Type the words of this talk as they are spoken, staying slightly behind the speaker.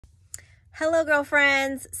Hello,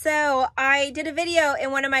 girlfriends. So I did a video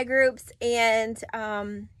in one of my groups and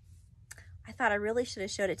I thought I really should have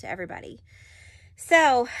showed it to everybody.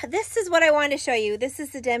 So this is what I wanted to show you. This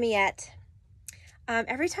is the Demiette.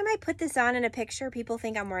 Every time I put this on in a picture, people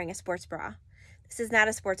think I'm wearing a sports bra. This is not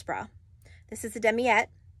a sports bra. This is the Demiette.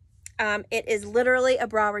 It is literally a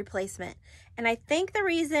bra replacement. And I think the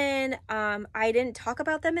reason I didn't talk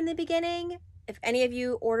about them in the beginning, if any of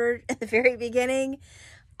you ordered at the very beginning,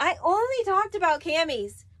 I only talked about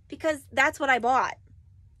camis because that's what I bought.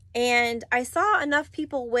 And I saw enough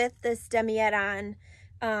people with this Demiette on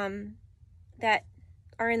that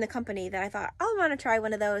are in the company that I thought, I want to try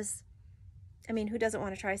one of those. I mean, who doesn't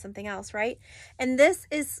want to try something else, right? And this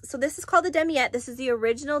is called the Demiette. This is the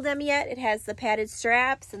original Demiette. It has the padded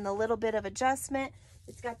straps and the little bit of adjustment.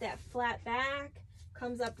 It's got that flat back,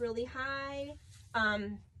 comes up really high.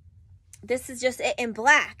 This is just it in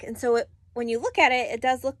black. And so when you look at it, it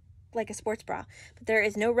does look like a sports bra, but there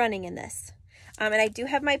is no running in this. And I do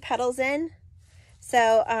have my pedals in.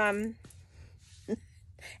 So, and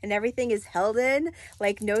everything is held in,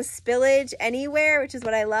 like no spillage anywhere, which is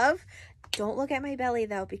what I love. Don't look at my belly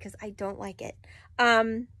though, because I don't like it.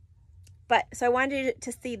 But so I wanted you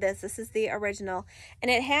to see this. This is the original. And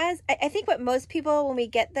it has, I think what most people, when we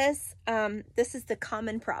get this, this is the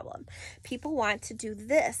common problem. People want to do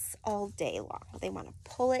this all day long. They want to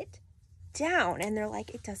pull it down and they're like,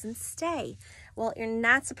 it doesn't stay. Well, you're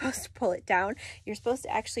not supposed to pull it down. You're supposed to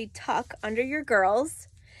actually tuck under your girls.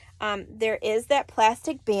 There is that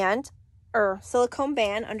plastic band or silicone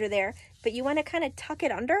band under there, but you want to kind of tuck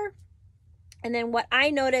it under. And then what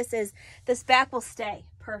I notice is this back will stay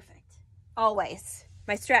perfect. Always.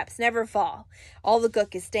 My straps never fall. All the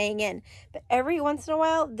gook is staying in. But every once in a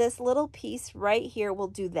while, this little piece right here will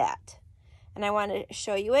do that. And I want to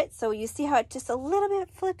show you it. So you see how it just a little bit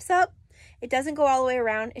flips up? It doesn't go all the way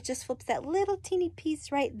around. It just flips that little teeny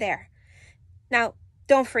piece right there. Now,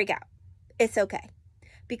 don't freak out. It's okay.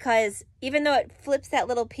 Because even though it flips that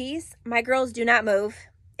little piece, my girls do not move.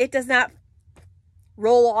 It does not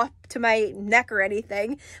roll off to my neck or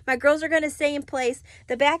anything. My girls are going to stay in place.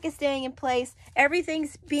 The back is staying in place.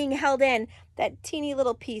 Everything's being held in. That teeny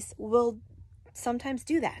little piece will sometimes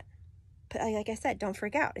do that. But like I said, don't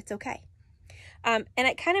freak out. It's okay. And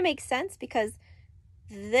it kind of makes sense because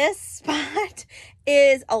this spot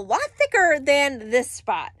is a lot thicker than this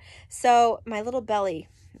spot. So my little belly,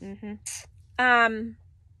 don't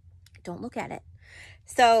look at it.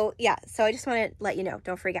 So yeah, so I just want to let you know,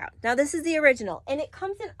 don't freak out. Now this is the original and it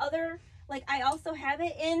comes in other, like I also have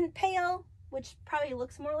it in pale, which probably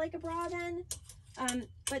looks more like a bra then.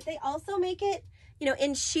 But they also make it, you know,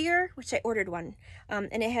 in sheer, which I ordered one.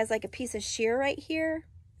 And it has like a piece of sheer right here.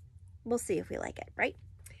 We'll see if we like it, right?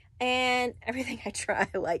 And everything I try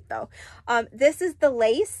I like though. This is the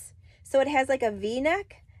lace. So it has like a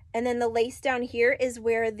V-neck and then the lace down here is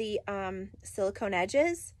where the silicone edge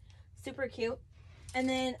is. Super cute. And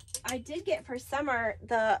then I did get for summer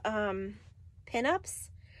the pinups.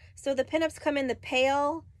 So the pinups come in the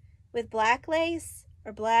pale with black lace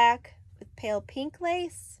or black with pale pink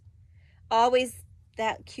lace. Always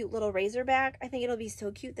that cute little razorback. I think it'll be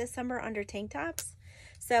so cute this summer under tank tops.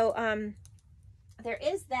 So there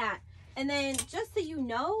is that. And then just so you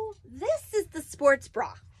know, this is the sports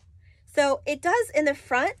bra. So it does in the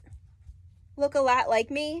front look a lot like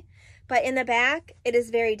me, but in the back it is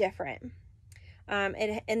very different.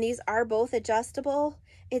 And these are both adjustable.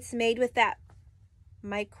 It's made with that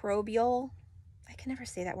microbial, I can never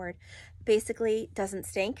say that word, basically doesn't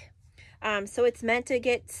stink. So it's meant to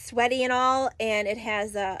get sweaty and all, and it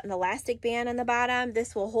has an elastic band on the bottom.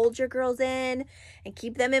 This will hold your girls in and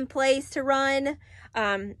keep them in place to run.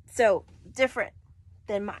 So different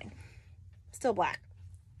than mine. Still black.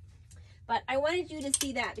 But I wanted you to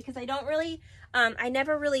see that because I don't really, I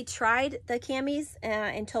never really tried the camis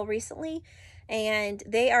until recently. And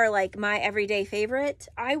they are like my everyday favorite.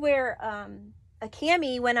 I wear a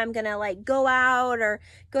cami when I'm gonna like go out or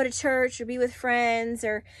go to church or be with friends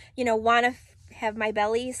or, you know, want to have my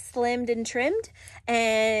belly slimmed and trimmed.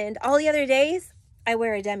 And all the other days I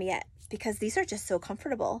wear a Demiette because these are just so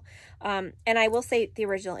comfortable. And I will say the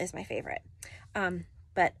original is my favorite.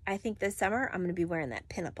 But I think this summer I'm gonna be wearing that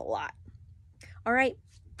pinup a lot. All right,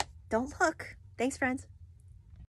 don't look. Thanks, friends.